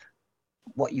of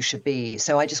what you should be.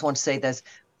 So I just want to say there's,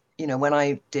 when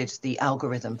I did the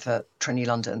algorithm for Trinny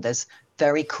London, there's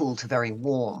very cool to very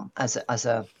warm as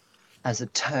a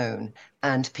tone,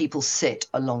 and people sit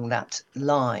along that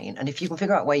line. And if you can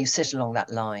figure out where you sit along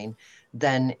that line,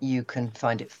 then you can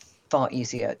find it far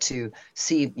easier to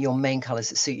see your main colors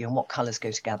that suit you and what colors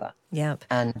go together. Yep.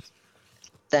 And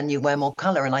then you wear more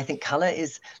color. And I think color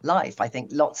is life. I think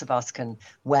lots of us can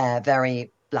wear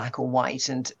very black or white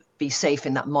and be safe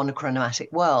in that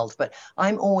monochromatic world. But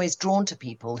I'm always drawn to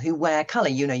people who wear color.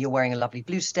 You're wearing a lovely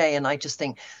blue today. And I just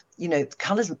think,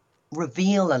 colors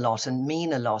reveal a lot and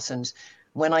mean a lot. And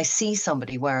when I see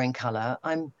somebody wearing color,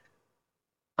 I'm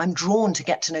drawn to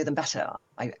get to know them better.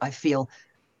 I feel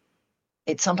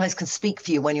it sometimes can speak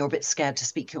for you when you're a bit scared to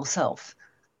speak yourself.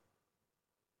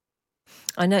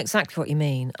 I know exactly what you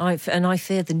mean. I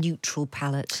fear the neutral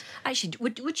palette. Actually,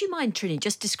 would you mind, Trinny,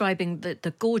 just describing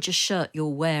the gorgeous shirt you're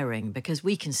wearing? Because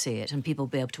we can see it and people will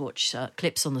be able to watch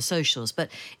clips on the socials. But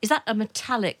is that a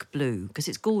metallic blue? Because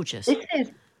it's gorgeous.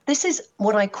 This is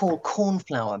what I call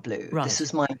cornflower blue. Right. This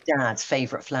was my dad's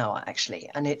favourite flower, actually.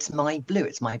 And it's my blue.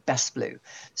 It's my best blue.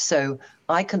 So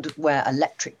I could wear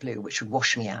electric blue, which would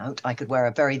wash me out. I could wear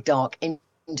a very dark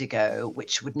indigo,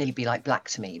 which would nearly be like black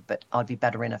to me, but I'd be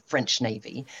better in a French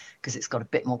navy because it's got a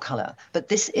bit more colour. But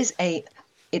this is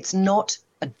it's not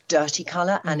a dirty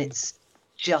colour, and it's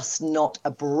just not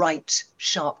a bright,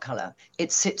 sharp colour.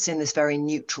 It sits in this very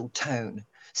neutral tone.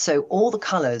 So all the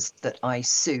colours that I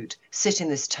suit sit in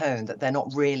this tone, that they're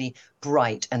not really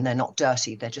bright and they're not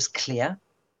dirty. They're just clear.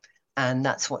 And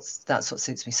that's what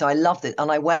suits me. So I love it. And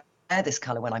I wear this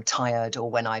colour when I'm tired, or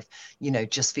when I've,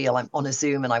 just feel I'm on a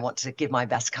Zoom and I want to give my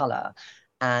best colour.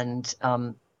 And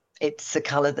it's a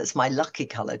colour that's my lucky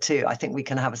colour too. I think we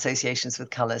can have associations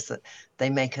with colours that they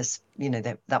make us,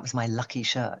 that was my lucky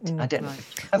shirt. I don't know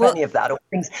of any of that, or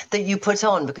things that you put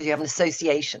on because you have an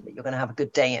association that you're going to have a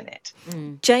good day in it.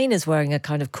 Jane is wearing a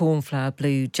kind of cornflower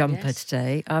blue jumper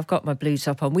today. I've got my blue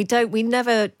top on. We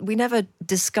never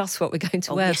discuss what we're going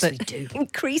to wear, but we do.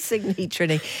 Increasingly,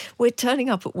 Trinny, we're turning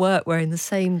up at work wearing the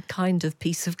same kind of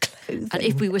piece of clothing. And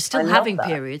if we were still having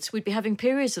periods, we'd be having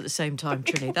periods at the same time,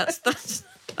 Trinny.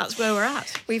 That's where we're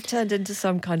at. We've turned into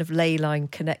some kind of ley line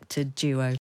connected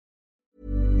duo.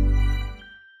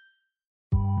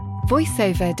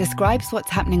 VoiceOver describes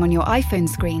what's happening on your iPhone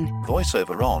screen,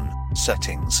 VoiceOver on,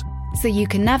 settings, so you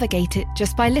can navigate it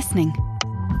just by listening.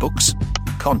 books,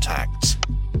 contacts,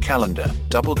 calendar,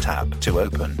 double tap to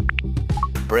open.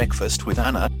 Breakfast with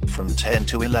Anna from 10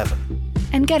 to 11.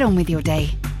 And get on with your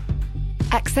day.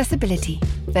 Accessibility.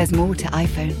 There's more to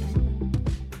iPhone.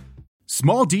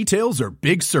 Small details are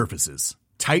big surfaces.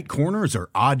 Tight corners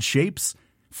are odd shapes.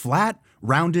 Flat,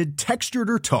 rounded, textured,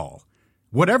 or tall.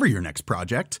 Whatever your next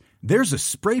project, there's a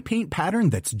spray paint pattern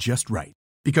that's just right.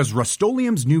 Because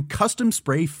Rust-Oleum's new Custom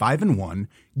Spray 5-in-1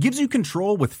 gives you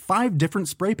control with 5 different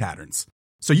spray patterns.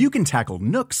 So you can tackle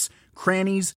nooks,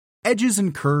 crannies, edges,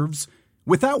 and curves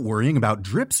without worrying about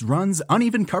drips, runs,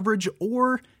 uneven coverage,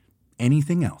 or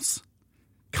anything else.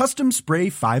 Custom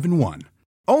Spray 5-in-1.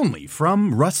 Only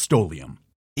from Rust-Oleum.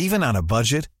 Even on a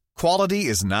budget, quality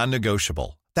is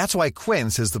non-negotiable. That's why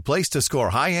Quince is the place to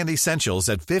score high-end essentials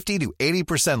at 50 to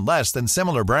 80% less than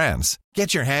similar brands.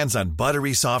 Get your hands on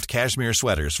buttery soft cashmere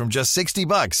sweaters from just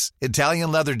 $60, Italian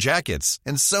leather jackets,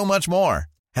 and so much more.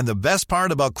 And the best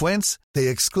part about Quince, they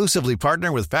exclusively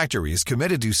partner with factories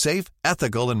committed to safe,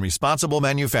 ethical, and responsible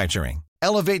manufacturing.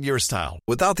 Elevate your style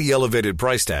without the elevated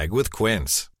price tag with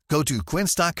Quince. Go to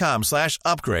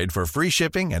quince.com/upgrade for free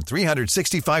shipping and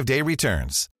 365-day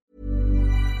returns.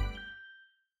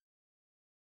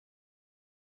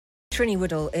 Trinny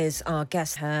Woodall is our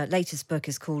guest. Her latest book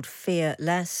is called Fear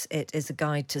Less. It is a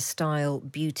guide to style,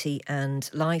 beauty and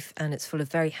life, and it's full of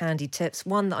very handy tips.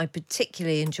 One that I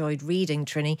particularly enjoyed reading,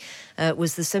 Trinny,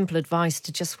 was the simple advice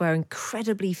to just wear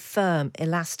incredibly firm,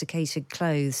 elasticated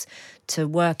clothes to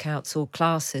workouts or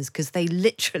classes, because they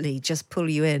literally just pull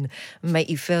you in and make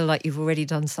you feel like you've already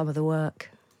done some of the work.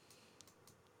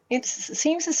 It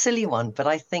seems a silly one, but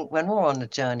I think when we're on a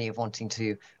journey of wanting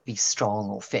to be strong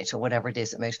or fit or whatever it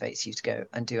is that motivates you to go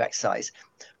and do exercise,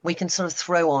 we can sort of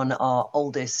throw on our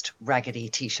oldest raggedy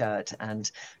T-shirt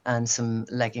and some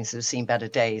leggings that have seen better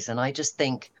days. And I just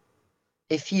think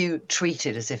if you treat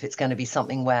it as if it's going to be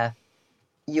something where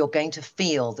you're going to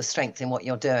feel the strength in what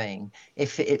you're doing,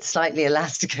 if it's slightly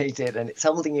elasticated and it's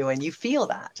holding you and you feel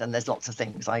that, and there's lots of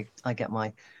things. I get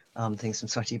my things from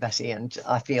Sweaty Betty, and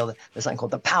I feel that there's something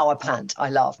called the power pant I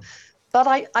love. But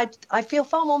I feel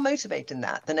far more motivated in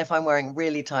that than if I'm wearing a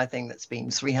really tight thing that's been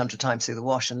 300 times through the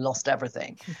wash and lost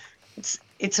everything.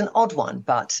 It's an odd one,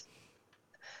 but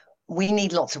we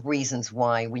need lots of reasons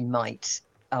why we might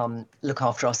look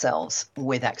after ourselves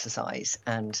with exercise.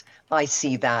 And I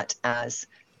see that as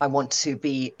I want to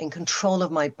be in control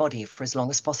of my body for as long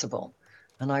as possible.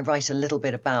 And I write a little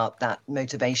bit about that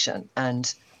motivation.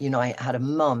 And I had a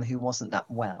mum who wasn't that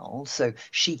well, so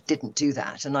she didn't do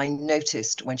that. And I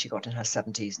noticed when she got in her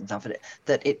 70s and stuff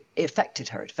that it affected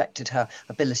her. It affected her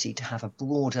ability to have a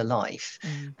broader life.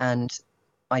 And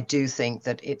I do think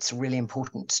that it's really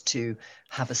important to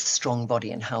have a strong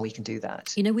body and how we can do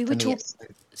that. We were talking...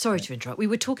 Sorry to interrupt. We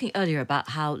were talking earlier about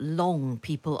how long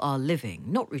people are living,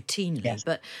 not routinely, yes,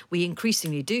 but we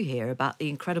increasingly do hear about the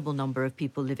incredible number of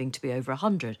people living to be over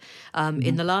 100.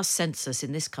 In the last census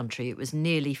in this country, it was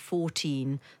nearly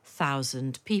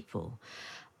 14,000 people.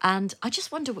 And I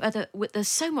just wonder whether there's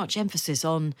so much emphasis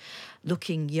on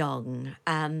looking young,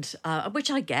 and which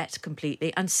I get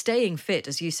completely, and staying fit,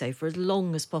 as you say, for as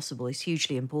long as possible is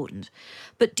hugely important.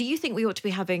 But do you think we ought to be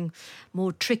having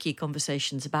more tricky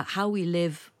conversations about how we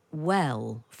live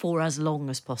well for as long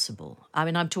as possible? I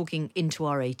mean, I'm talking into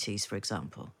our 80s, for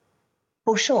example.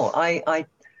 For sure. I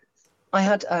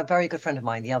had a very good friend of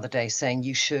mine the other day saying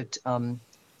you should,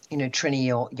 Trinny,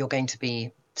 you're going to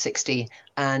be 60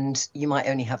 and you might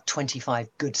only have 25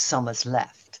 good summers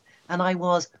left. And I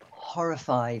was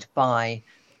horrified by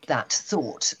that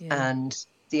thought and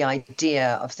the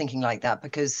idea of thinking like that,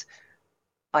 because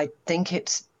I think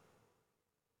it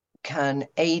can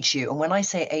age you. And when I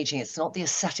say aging, it's not the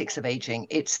aesthetics of aging,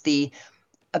 it's the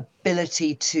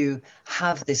ability to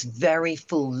have this very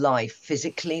full life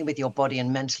physically with your body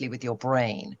and mentally with your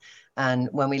brain. And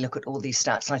when we look at all these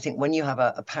stats, and I think when you have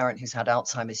a parent who's had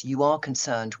Alzheimer's, you are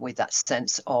concerned with that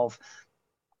sense of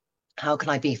how can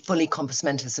I be fully compos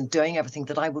mentis and doing everything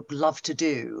that I would love to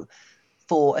do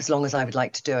for as long as I would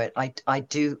like to do it. I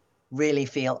do really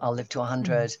feel I'll live to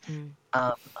 100.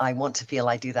 I want to feel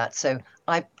I do that. So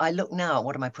I look now,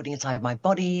 what am I putting inside my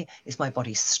body? Is my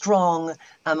body strong?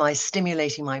 Am I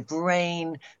stimulating my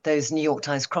brain? Those New York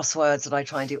Times crosswords that I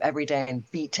try and do every day and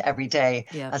beat every day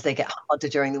as they get harder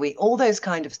during the week, all those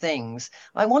kind of things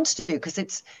I want to do, because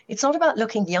it's not about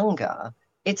looking younger.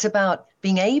 It's about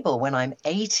being able, when I'm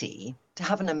 80, to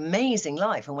have an amazing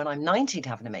life, and when I'm 90, to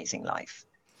have an amazing life.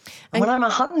 And when I'm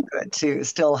 100, to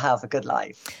still have a good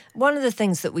life. One of the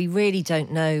things that we really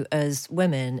don't know as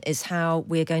women is how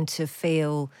we're going to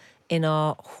feel in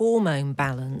our hormone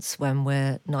balance when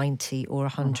we're 90 or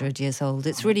 100 years old.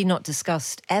 It's really not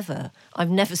discussed ever. I've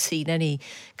never seen any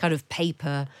kind of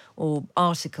paper or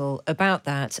article about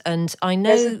that. And I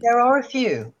know... There are a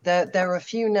few. There are a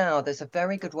few now. There's a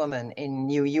very good woman in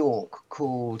New York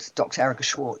called Dr. Erica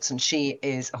Schwartz, and she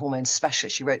is a hormone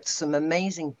specialist. She wrote some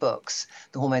amazing books,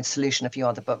 The Hormone Solution, a few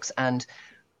other books, and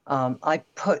I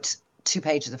put 2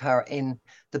 pages of her in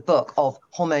the book of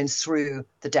hormones through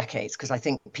the decades, because I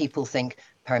think people think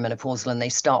perimenopausal and they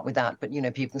start with that, but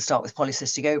people can start with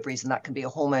polycystic ovaries, and that can be a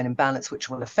hormone imbalance which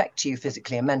will affect you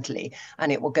physically and mentally,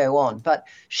 and it will go on. But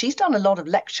she's done a lot of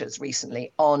lectures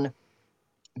recently on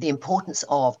the importance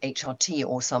of HRT,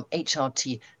 or some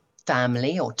HRT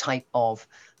family or type of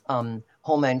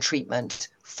hormone treatment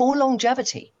for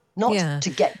longevity. Not to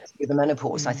get you through the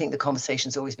menopause. I think the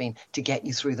conversation's always been to get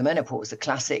you through the menopause. The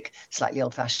classic, slightly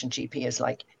old-fashioned GP is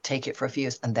like, take it for a few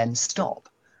years and then stop.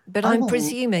 But I'm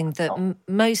presuming that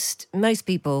most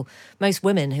people, most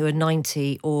women who are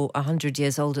 90 or 100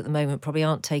 years old at the moment probably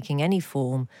aren't taking any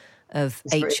form of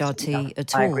HRT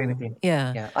at all. I agree with you.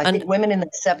 Yeah. I think women in their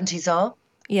 70s are.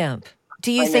 Yeah.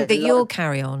 Do you think that you'll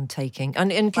carry on taking?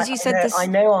 And because you said this... I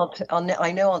know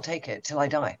I'll take it till I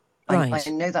die. Right. I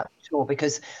know that for sure,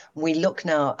 because we look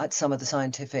now at some of the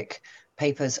scientific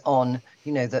papers on,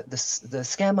 the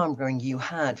scaremongering you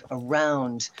had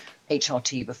around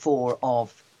HRT before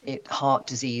of it, heart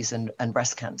disease and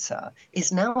breast cancer,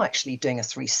 is now actually doing a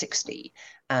 360.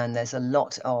 And there's a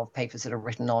lot of papers that are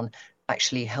written on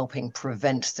actually helping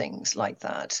prevent things like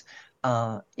that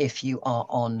if you are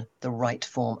on the right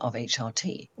form of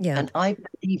HRT. Yeah. And I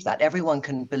believe that everyone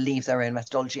can believe their own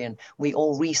methodology, and we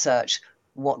all research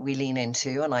what we lean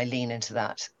into, and I lean into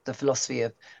that, the philosophy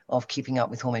of keeping up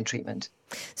with hormone treatment.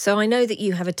 So I know that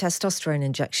you have a testosterone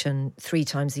injection 3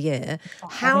 times a year.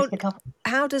 How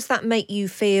does that make you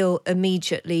feel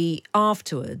immediately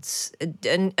afterwards?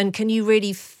 And can you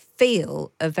really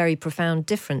feel a very profound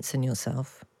difference in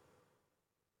yourself?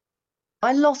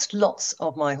 I lost lots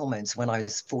of my hormones when I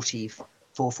was 44,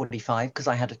 45, because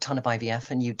I had a ton of IVF,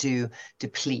 and you do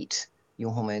deplete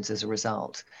your hormones as a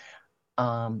result.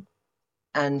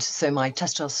 And so my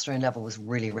testosterone level was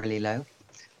really, really low.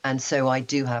 And so I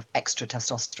do have extra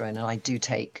testosterone, and I do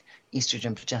take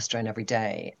estrogen, progesterone every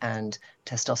day, and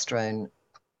testosterone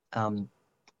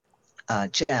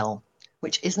gel,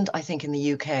 which isn't, I think, in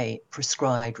the UK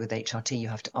prescribed with HRT. You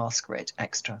have to ask for it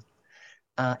extra.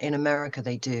 In America,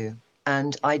 they do.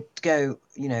 And I go,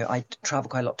 I travel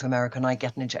quite a lot to America, and I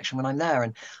get an injection when I'm there,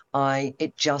 and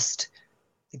it just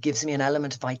gives me an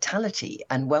element of vitality.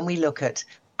 And when we look at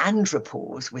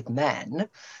andropause with men,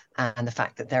 and the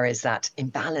fact that there is that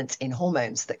imbalance in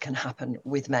hormones that can happen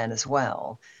with men as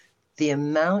well, the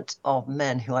amount of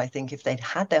men who, I think, if they'd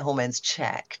had their hormones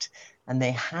checked and they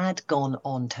had gone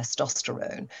on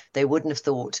testosterone, they wouldn't have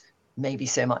thought maybe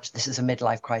so much, this is a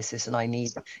midlife crisis and I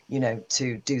need,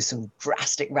 to do some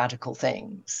drastic, radical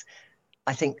things.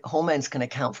 I think hormones can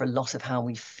account for a lot of how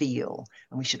we feel,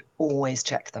 and we should always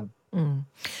check them.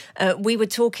 We were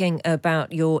talking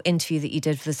about your interview that you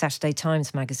did for the Saturday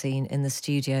Times magazine in the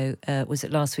studio. Was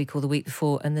it last week or the week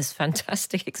before? And this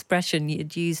fantastic expression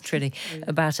you'd used, Trinny,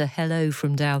 about a hello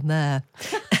from down there.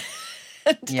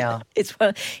 Yeah. It's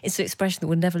an expression that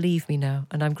will never leave me now,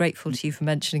 and I'm grateful to you for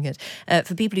mentioning it.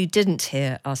 For people who didn't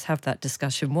hear us have that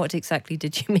discussion, what exactly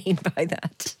did you mean by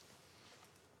that?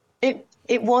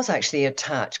 It was actually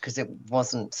attached, because it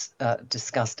wasn't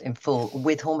discussed in full,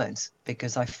 with hormones,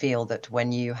 because I feel that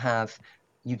when you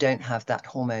don't have that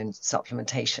hormone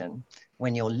supplementation,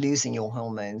 when you're losing your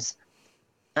hormones,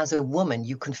 as a woman,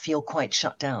 you can feel quite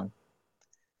shut down.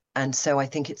 And so I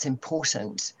think it's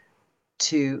important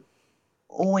to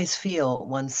always feel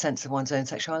one's sense of one's own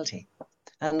sexuality.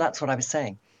 And that's what I was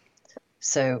saying.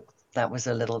 So that was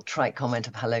a little trite comment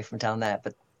of hello from down there,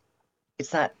 but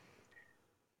it's that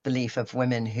belief of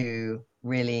women who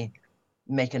really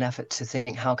make an effort to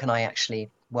think, how can I actually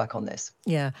work on this?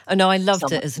 Yeah. Oh, no, I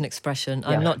loved it as an expression.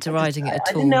 I'm not deriding it at all.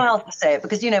 I didn't know how to say it,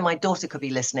 because, my daughter could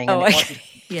be listening. And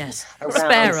yes.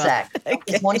 Around sex. I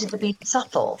just wanted to be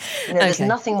subtle. There's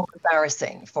nothing more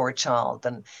embarrassing for a child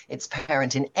than its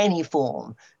parent in any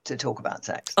form to talk about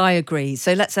sex. I agree.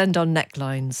 So let's end on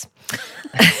necklines.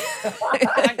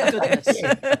 Thank goodness.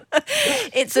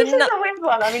 This is a weird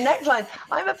one. I mean, necklines,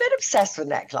 I'm a bit obsessed with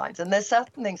necklines, and there's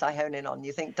certain things I hone in on.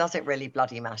 You think, does it really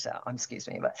bloody matter? Excuse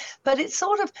me, but it's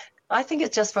sort of, I think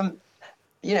it's just from,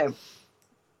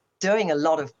 doing a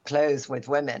lot of clothes with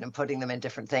women and putting them in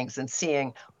different things and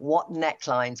seeing what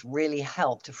necklines really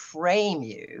help to frame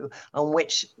you and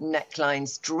which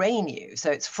necklines drain you.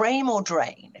 So it's frame or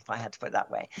drain, if I had to put it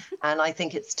that way. And I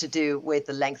think it's to do with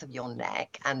the length of your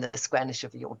neck and the squareness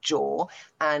of your jaw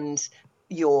and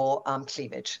your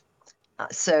cleavage.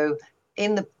 So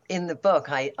in the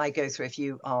book, I go through, if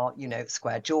you are,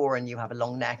 square jaw and you have a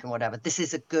long neck and whatever, this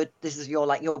is your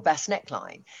best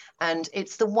neckline. And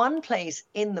it's the one place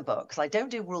in the book, because I don't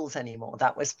do rules anymore.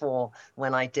 That was for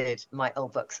when I did my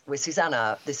old books with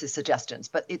Susanna. This is suggestions,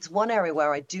 but it's one area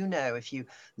where I do know if you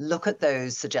look at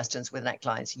those suggestions with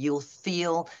necklines, you'll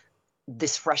feel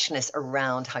this freshness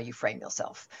around how you frame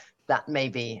yourself that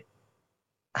maybe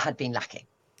had been lacking.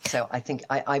 So I think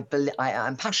I'm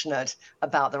passionate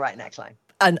about the right neckline.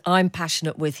 And I'm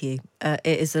passionate with you.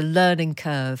 It is a learning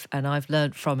curve, and I've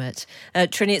learned from it.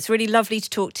 Trinny, it's really lovely to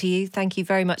talk to you. Thank you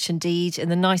very much indeed, in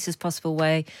the nicest possible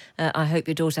way. I hope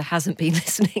your daughter hasn't been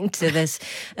listening to this.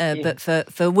 But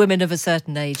for women of a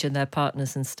certain age and their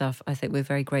partners and stuff, I think we're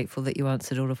very grateful that you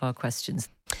answered all of our questions.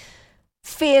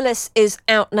 Fearless is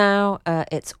out now.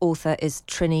 Its author is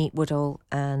Trinny Woodall,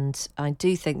 and I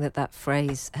do think that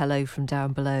phrase, hello from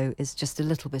down below, is just a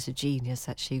little bit of genius,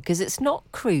 actually, because it's not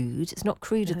crude. It's not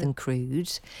cruder than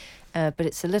crude, but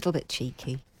it's a little bit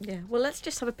cheeky. Yeah, well, let's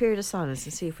just have a period of silence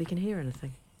and see if we can hear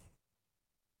anything.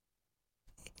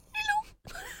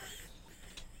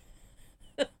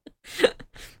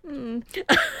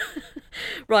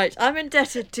 Right, I'm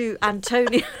indebted to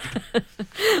Antonia.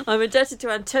 I'm indebted to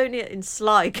Antonia in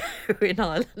Sligo in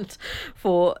Ireland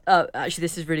for, actually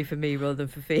this is really for me rather than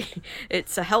for Fee.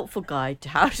 It's a helpful guide to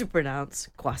how to pronounce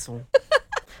croissant.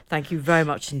 Thank you very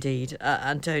much indeed,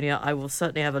 Antonia. I will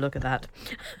certainly have a look at that.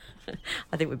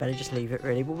 I think we better just leave it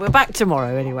really, but we're back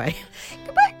tomorrow anyway.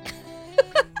 Goodbye.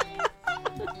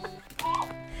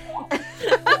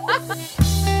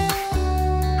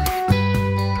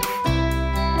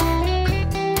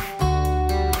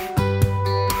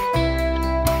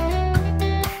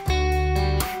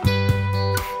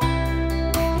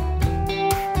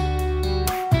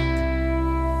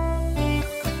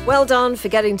 Well done for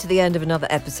getting to the end of another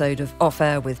episode of Off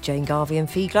Air with Jane Garvey and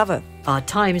Fee Glover. Our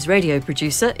Times radio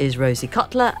producer is Rosie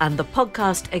Cutler, and the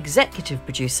podcast executive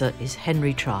producer is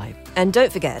Henry Tribe. And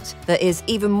don't forget, there is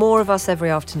even more of us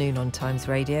every afternoon on Times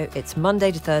Radio. It's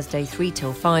Monday to Thursday, 3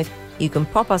 till 5. You can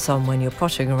pop us on when you're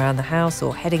pottering around the house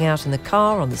or heading out in the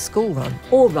car on the school run.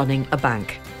 Or running a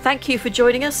bank. Thank you for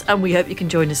joining us, and we hope you can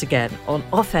join us again on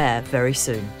Off Air very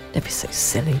soon. Don't be so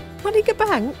silly. Running a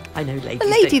bank? I know, ladies. A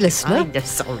lady listener. I'm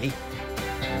just sorry.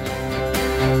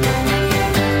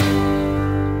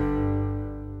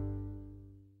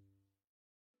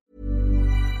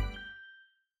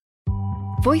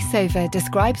 VoiceOver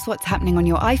describes what's happening on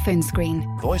your iPhone screen,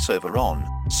 VoiceOver on,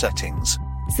 settings,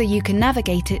 so you can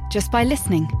navigate it just by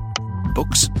listening.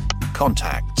 books,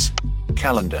 contacts,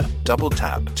 calendar, double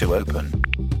tap to open.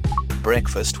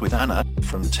 Breakfast with Anna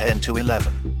from 10 to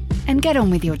 11. And get on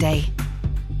with your day.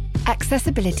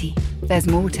 Accessibility. There's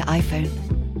more to iPhone.